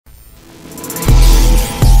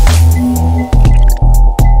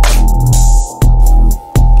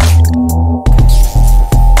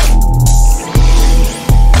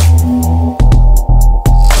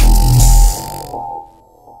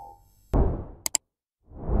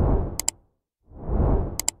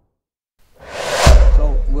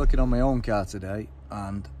working on my own car today,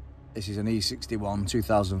 and this is an E61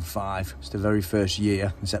 2005. It's the very first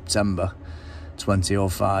year, in September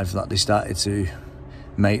 2005, that they started to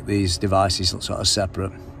make these devices sort of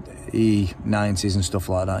separate. E90s and stuff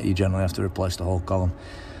like that, you generally have to replace the whole column.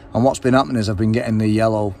 And what's been happening is I've been getting the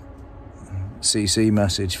yellow CC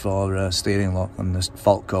message for steering lock, and the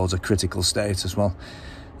fault codes are critical state as well.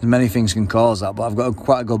 Many things can cause that, but I've got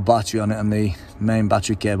quite a good battery on it, and the main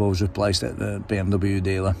battery cable was replaced at the BMW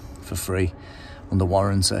dealer for free under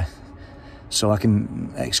warranty, so I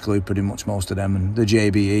can exclude pretty much most of them. And the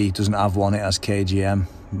JBE doesn't have one, it has KGM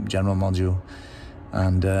general module,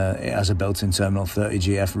 and it has a built-in terminal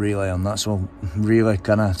 30GF relay on that. So relay,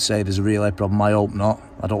 can I say there's a relay problem? I hope not.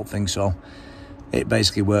 I don't think so. It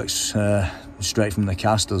basically works straight from the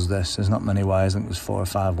cast, does this. There's not many wires, I think there's 4 or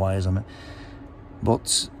 5 wires on it.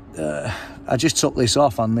 But I just took this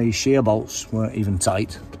off, and the shear bolts weren't even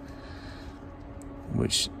tight,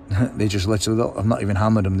 which they just literally, I've not even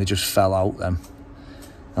hammered them, they just fell out then.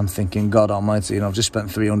 I'm thinking, God almighty, you know, I've just spent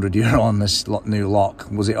 €300 on this new lock.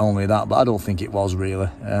 Was it only that? But I don't think it was really.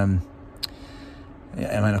 Yeah,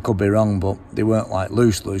 I mean, I could be wrong, but they weren't like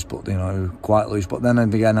loose, but, you know, quite loose. But then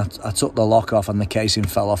again, I took the lock off and the casing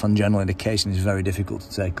fell off, and generally the casing is very difficult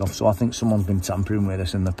to take off. So I think someone's been tampering with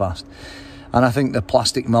this in the past. And I think the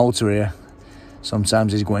plastic motor here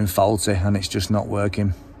sometimes is going faulty and it's just not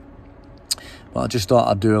working. But I just thought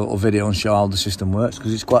I'd do a little video and show how the system works,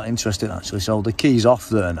 because it's quite interesting actually. So the key's off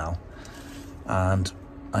there now, and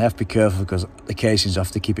I have to be careful because the casing's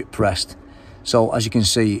off to keep it pressed. So as you can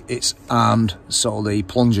see, it's armed, so the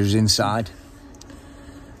plunger's inside.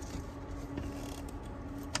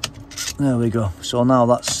 There we go. So now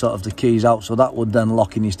that's sort of the keys out, so that would then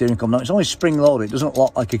lock in your steering column. Now it's only spring loaded, it doesn't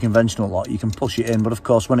lock like a conventional lock. You can push it in, but of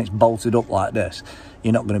course when it's bolted up like this,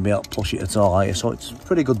 you're not going to be able to push it at all, are you? So it's a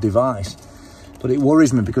pretty good device. But it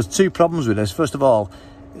worries me because 2 problems with this. First of all,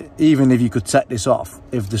 even if you could take this off,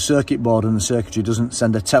 if the circuit board and the circuitry doesn't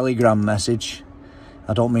send a telegram message,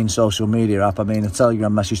 I don't mean social media app, I mean a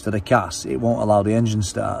telegram message to the cast, it won't allow the engine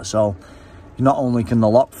start. So not only can the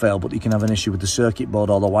lock fail, but you can have an issue with the circuit board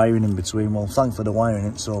or the wiring in between. Well, thankfully the wiring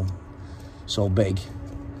it's so big,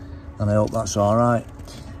 and I hope that's all right.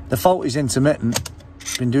 The fault is intermittent,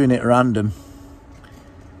 been doing it random,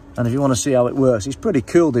 and if you want to see how it works, it's a pretty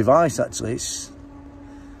cool device actually.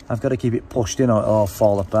 I've got to keep it pushed in or it'll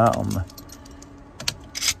fall apart on me.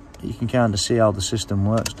 You can kind of see how the system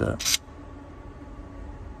works there.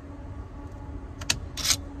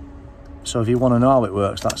 So if you want to know how it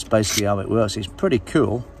works, that's basically how it works. It's pretty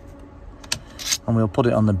cool, and we'll put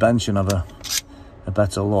it on the bench and have a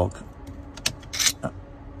better look.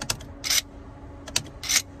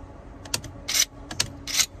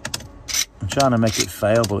 I'm trying to make it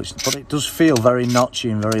fail, but it does feel very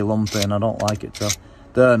notchy and very lumpy, and I don't like it. So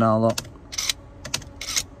there now, look.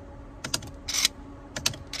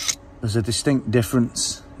 There's a distinct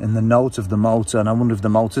difference in the note of the motor, and I wonder if the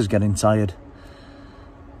motor's getting tired.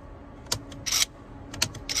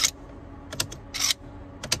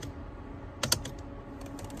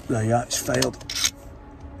 There you are, it's failed.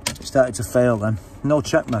 It started to fail then. No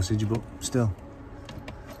check message, but still.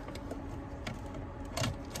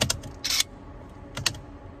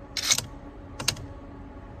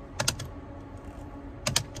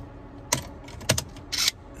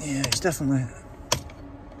 Yeah, it's definitely...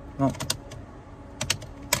 Well,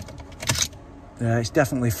 yeah, it's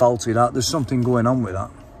definitely faulty that. There's something going on with that.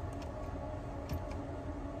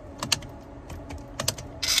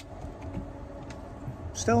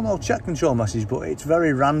 Still no check control message, but it's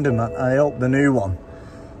very random. I hope the new one,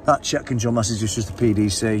 that check control message is just a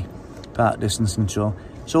PDC, part distance control.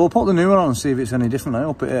 So we'll put the new one on and see if it's any different. I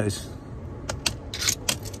hope it is.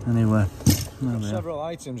 Anyway, there several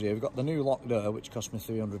items here. We've got the new lock there, which cost me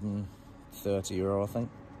 €330, I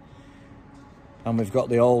think. And we've got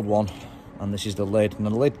the old one, and this is the lid. And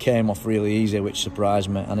the lid came off really easy, which surprised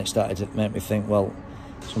me, and it started to make me think, well,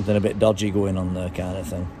 something a bit dodgy going on there, kind of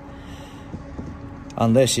thing.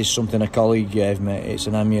 And this is something a colleague gave me. It's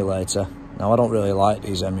an emulator. Now I don't really like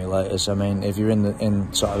these emulators. I mean, if you're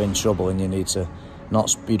in trouble and you need to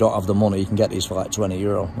you don't have the money, you can get these for like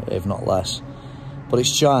 €20, if not less. But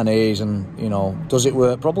it's Chinese, and you know, does it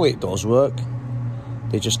work? Probably it does work.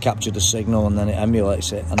 They just capture the signal and then it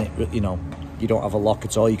emulates it, and it, you know, you don't have a lock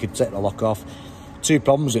at all. You could take the lock off. 2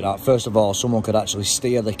 problems with that. First of all, someone could actually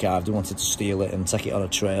steal the car if they wanted to steal it and take it on a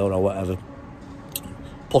trailer or whatever.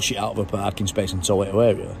 Push it out of a parking space and tow it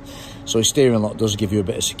away, really. So a steering lock does give you a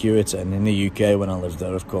bit of security, and in the UK when I lived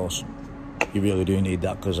there, of course, you really do need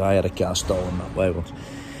that, because I had a car stolen that way once,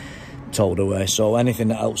 towed away. So anything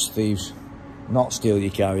that helps thieves not steal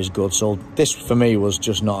your car is good. So this for me was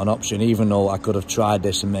just not an option, even though I could have tried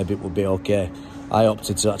this and maybe it would be okay. I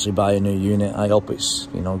opted to actually buy a new unit. I hope it's,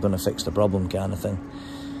 you know, going to fix the problem kind of thing.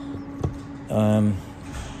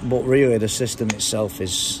 But really the system itself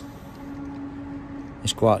is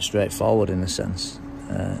quite straightforward in a sense.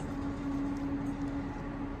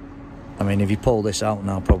 I mean, if you pull this out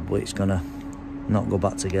now, probably it's gonna not go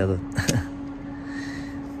back together.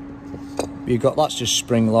 That's just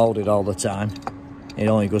spring loaded all the time. It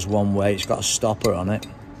only goes one way. It's got a stopper on it,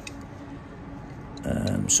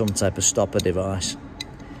 some type of stopper device.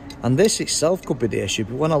 And this itself could be the issue,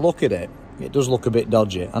 but when I look at it, it does look a bit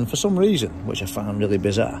dodgy. And for some reason, which I found really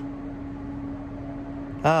bizarre.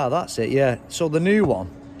 Ah, that's it, yeah. So the new one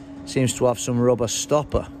seems to have some rubber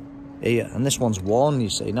stopper here, and this one's worn, you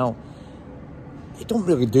see. Now, it don't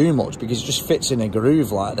really do much because it just fits in a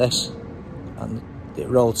groove like this, and it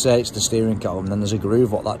rotates the steering column, and then there's a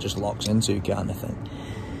groove what that just locks into kind of thing.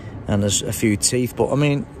 And there's a few teeth, but I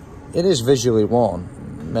mean, it is visually worn.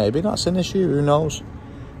 Maybe that's an issue, who knows?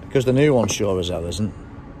 Because the new one sure as hell isn't.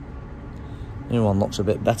 The new one looks a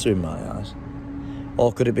bit better in my eyes.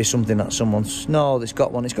 Or could it be something that someone's... No, it's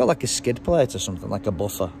got one. It's got like a skid plate or something, like a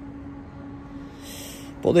buffer.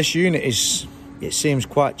 But this unit is... It seems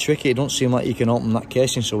quite tricky. It don't seem like you can open that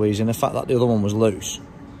casing so easy. And the fact that the other one was loose,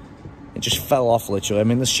 it just fell off literally. I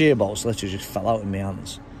mean, the shear bolts literally just fell out in my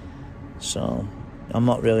hands. So I'm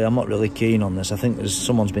not really keen on this. I think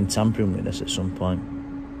someone's been tampering with this at some point.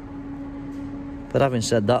 But having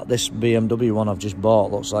said that, this BMW one I've just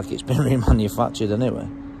bought looks like it's been remanufactured anyway.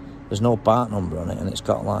 There's no part number on it, and it's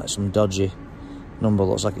got like some dodgy number.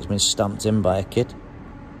 Looks like it's been stamped in by a kid.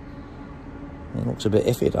 It looks a bit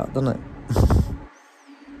iffy, that, doesn't it?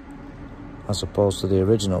 As opposed to the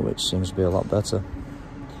original, which seems to be a lot better.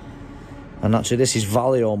 And actually, this is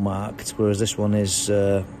Valio marked, whereas this one is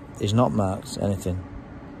not marked anything.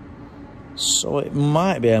 So it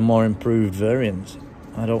might be a more improved variant.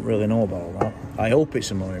 I don't really know about that. I hope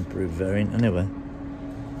it's a more improved variant anyway.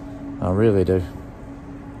 I really do.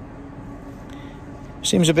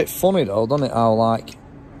 Seems a bit funny though, doesn't it? How like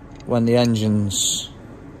when the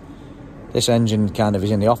this engine kind of is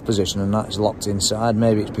in the off position and that's locked inside.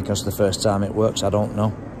 Maybe it's because the first time it works, I don't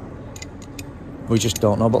know. We just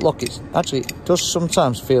don't know. But look, it does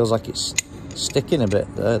sometimes feels like it's sticking a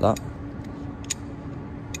bit there, that.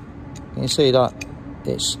 Can you see that?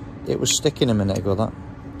 It was sticking a minute ago, that.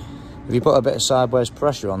 If you put a bit of sideways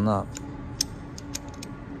pressure on that,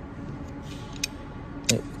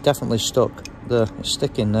 it definitely stuck. There, it's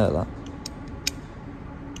sticking there, that.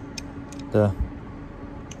 There.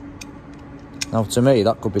 Now, to me,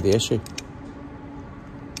 that could be the issue.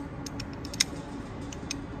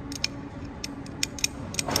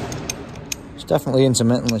 It's definitely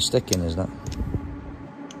intermittently sticking, is that?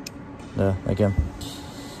 There, again.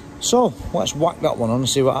 So, let's whack that one on and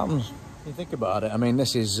see what happens. You think about it, I mean,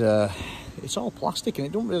 this is, it's all plastic and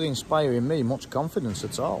it don't really inspire in me much confidence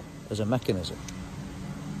at all as a mechanism.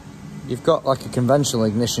 You've got like a conventional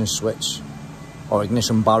ignition switch or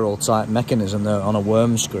ignition barrel type mechanism there on a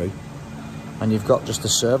worm screw. And you've got just a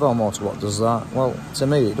servo motor, what does that? Well, to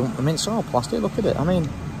me, it don't, I mean, it's all plastic, look at it. I mean,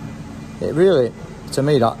 it really, to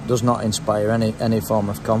me, that does not inspire any form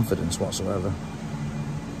of confidence whatsoever.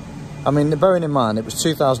 I mean, bearing in mind, it was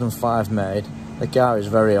 2005 made. The car is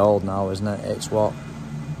very old now, isn't it? It's what,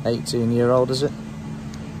 18-year-old, is it?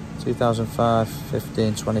 2005,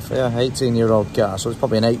 15, 25, yeah, 18-year-old car. So it's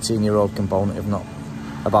probably an 18-year-old component, if not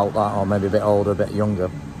about that, or maybe a bit older, a bit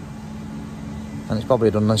younger. And it's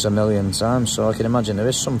probably done this a million times, so I can imagine there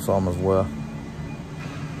is some form of wear.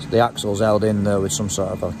 So the axle's held in there with some sort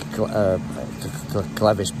of a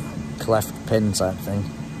cleft pin type thing.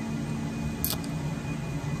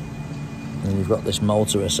 And you've got this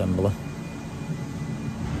motor assembler.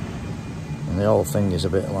 And the whole thing is a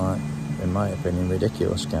bit like, in my opinion,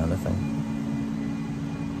 ridiculous kind of thing.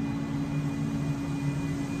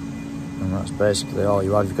 And that's basically all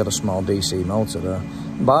you have. You've got a small DC motor there.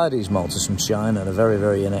 Buy these motors from China, they're very,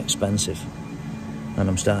 very inexpensive. And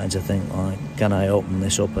I'm starting to think, like, can I open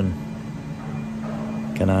this up and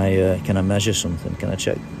can I measure something? Can I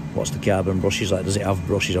check what's the carbon brushes like? Does it have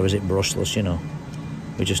brushes or is it brushless, you know?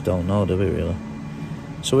 We just don't know, do we, really?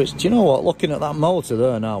 So it's, do you know what, looking at that motor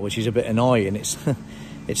there now, which is a bit annoying,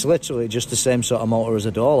 it's literally just the same sort of motor as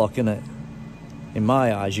a door lock, isn't it? In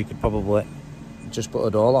my eyes, you could probably just put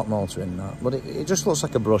a door lock motor in that, but it just looks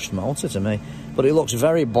like a brushed motor to me. But it looks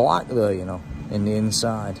very black there, you know, in the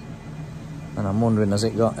inside, and I'm wondering, has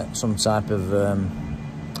it got some type of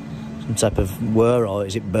wear, or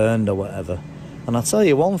is it burned or whatever? And I'll tell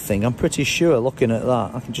you one thing, I'm pretty sure looking at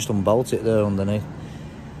that, I can just unbolt it there underneath.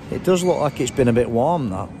 It does look like it's been a bit warm,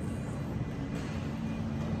 that.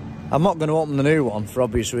 I'm not going to open the new one for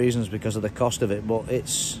obvious reasons because of the cost of it, but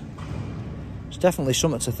it's definitely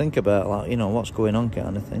something to think about, like, you know, what's going on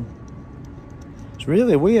kind of thing. It's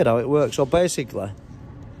really weird how it works. So basically,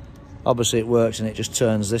 obviously it works and it just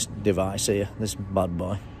turns this device here, this bad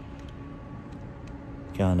boy,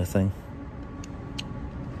 kind of thing.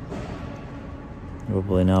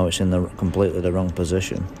 Probably now it's in completely the wrong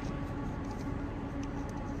position.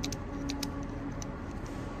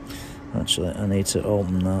 Actually, I need to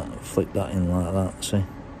open that, flick that in like that, see?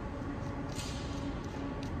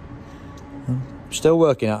 I'm still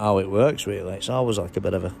working out how it works, really. It's always like a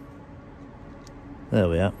bit of a... There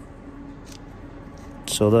we are.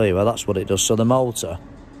 So there you are, that's what it does. So the motor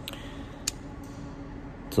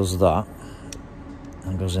does that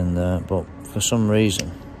and goes in there, but for some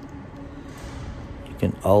reason you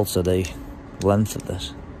can alter the length of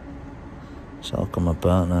this. So I'll come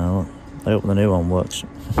apart now, look. I hope the new one works.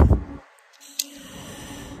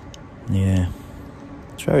 Yeah,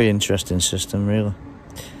 it's a very interesting system, really.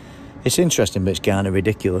 It's interesting, but it's kind of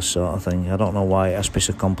ridiculous sort of thing. I don't know why it has to be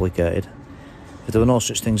so complicated. If there were no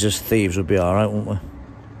such things as thieves, we'd be alright, wouldn't we?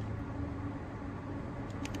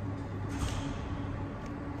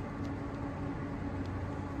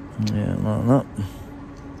 Yeah, like that.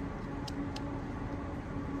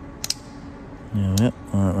 Yeah, like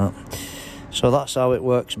that. So that's how it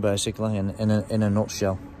works, basically, in a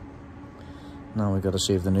nutshell. Now we've got to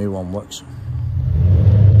see if the new one works. I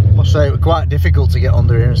must say, it was quite difficult to get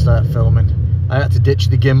under here and start filming. I had to ditch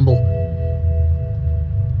the gimbal.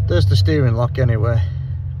 There's the steering lock anyway.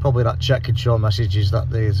 Probably that check could show messages that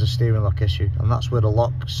there's a steering lock issue, and that's where the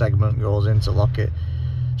lock segment goes in to lock it.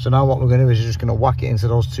 So now what we're going to do is just going to whack it into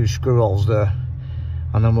those two screw holes there,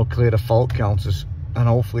 and then we'll clear the fault counters, and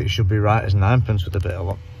hopefully it should be right as ninepence with a bit of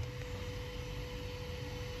luck.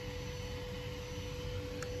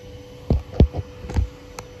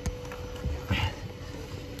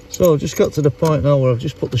 So I've just got to the point now where I've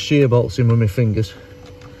just put the shear bolts in with my fingers.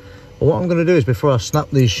 But what I'm going to do is, before I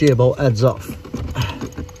snap these shear bolt heads off,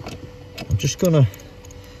 I'm just going to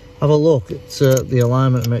have a look at the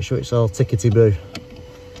alignment and make sure it's all tickety-boo,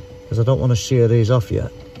 because I don't want to shear these off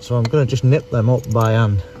yet. So I'm going to just nip them up by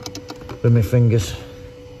hand with my fingers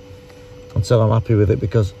until I'm happy with it,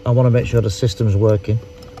 because I want to make sure the system's working.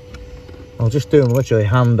 I'll just do them literally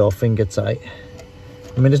hand or finger tight.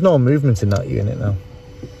 I mean, there's no movement in that unit now,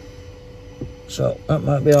 so that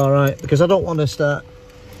might be alright, because I don't want to start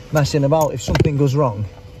messing about if something goes wrong,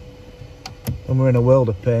 and we're in a world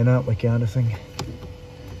of pain, aren't we, kind of thing.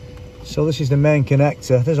 So this is the main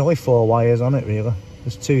connector. There's only 4 wires on it, really.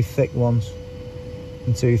 There's 2 thick ones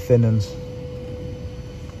and 2 thin ones.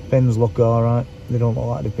 Pins look alright. They don't look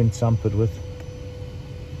like they've been tampered with.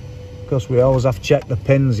 Of course, we always have to check the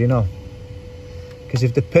pins, you know, because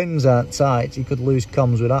if the pins aren't tight, you could lose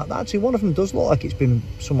comms with that. Actually, one of them does look like it's been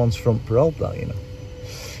someone's front probe, that, you know.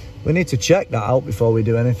 We need to check that out before we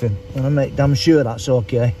do anything, and I make damn sure that's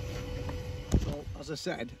okay. So, as I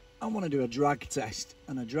said, I want to do a drag test,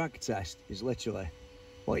 and a drag test is literally,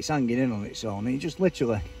 well, it's hanging in on its own. You just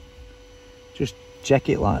literally just check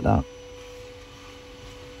it like that,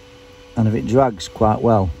 and if it drags quite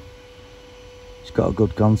well, it's got a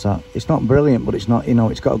good contact. It's not brilliant, but it's not, you know,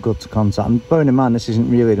 it's got a good contact. And bearing in mind, this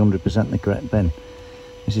isn't really 100% the correct pin.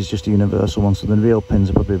 This is just a universal one, so the real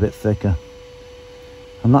pins are probably a bit thicker.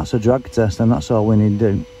 And that's a drag test, and that's all we need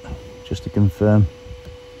to do, just to confirm.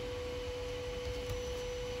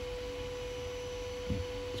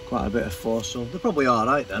 It's quite a bit of force, so they're probably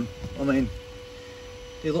alright then. I mean,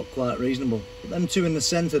 they look quite reasonable. But them two in the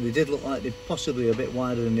centre, they did look like they're possibly a bit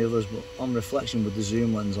wider than the others, but on reflection with the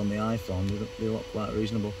zoom lens on the iPhone, they look quite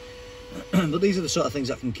reasonable. But these are the sort of things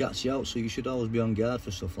that can catch you out, so you should always be on guard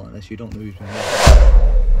for stuff like this. You don't know who's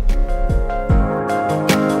behind.